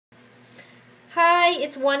Hi,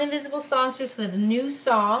 it's one invisible songstress with a new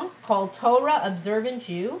song called Torah Observant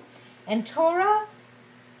Jew. And Torah,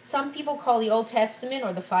 some people call the Old Testament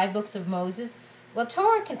or the 5 books of Moses. Well,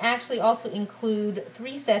 Torah can actually also include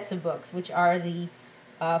 3 sets of books, which are the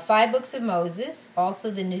 5 books of Moses, also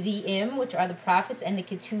the Nevi'im, which are the prophets, and the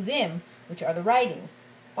Ketuvim, which are the writings.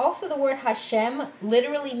 Also, the word Hashem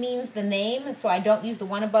literally means the name, so I don't use the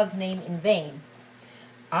one above's name in vain.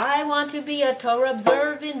 I want to be a Torah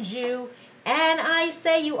Observant Jew, and I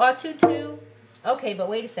say you ought to too. Okay, but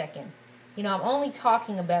wait a second. You know, I'm only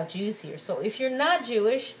talking about Jews here. So if you're not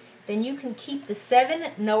Jewish, then you can keep the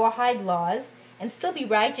 7 Noahide Laws and still be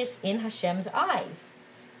righteous in Hashem's eyes.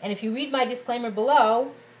 And if you read my disclaimer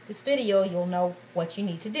below this video, you'll know what you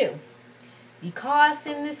need to do. Because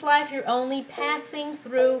in this life you're only passing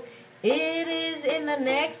through, it is in the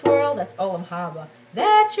next world, that's Olam Haba,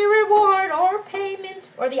 that your reward or payment,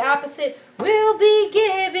 or the opposite, will be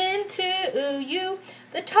given to you.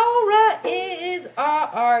 The Torah is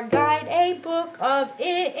our guide, a book of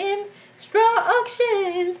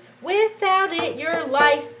instructions. Without it, your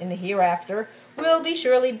life in the hereafter will be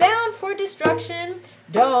surely bound for destruction.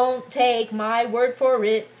 Don't take my word for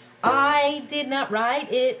it, I did not write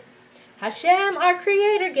it. Hashem, our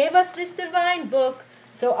Creator, gave us this divine book,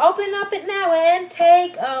 so open up it now and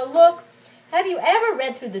take a look. Have you ever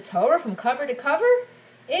read through the Torah from cover to cover?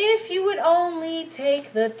 If you would only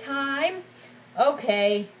take the time.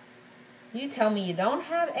 Okay, you tell me you don't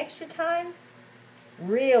have extra time?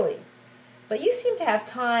 Really? But you seem to have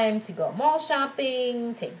time to go mall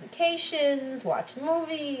shopping, take vacations, watch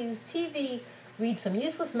movies, TV, read some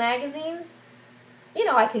useless magazines. You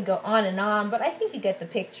know, I could go on, but I think you get the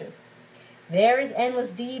picture. There is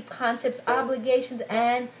endless deep concepts, obligations,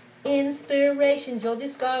 and inspirations you'll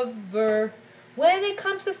discover when it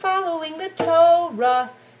comes to following the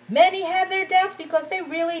Torah. Many have their doubts because they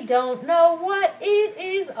really don't know what it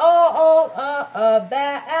is all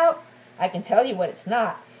about. I can tell you what it's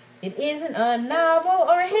not. It isn't a novel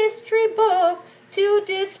or a history book to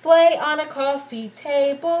display on a coffee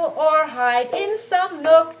table or hide in some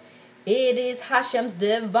nook. It is Hashem's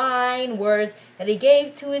divine words that He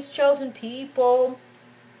gave to His chosen people,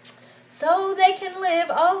 so they can live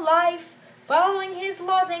a life following His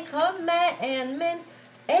laws and commandments.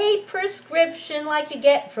 A prescription like you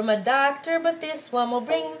get from a doctor, but this one will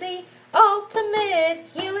bring the ultimate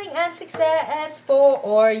healing and success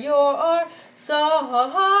for your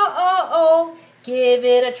soul. Give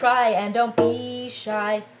it a try and don't be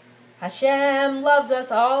shy. Hashem loves us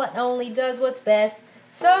all and only does what's best,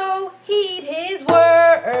 so heed His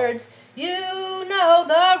words. You know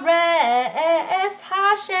the rest.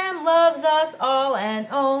 Hashem loves us all and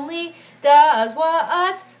only does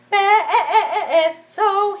what's best,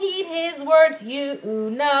 so heed His words. You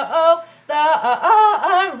know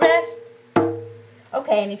the rest.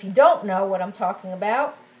 Okay, and if you don't know what I'm talking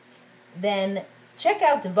about, then check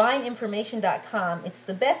out divineinformation.com. It's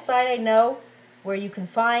the best site I know where you can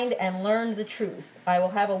find and learn the truth. I will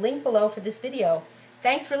have a link below for this video.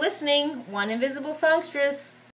 Thanks for listening. One invisible songstress.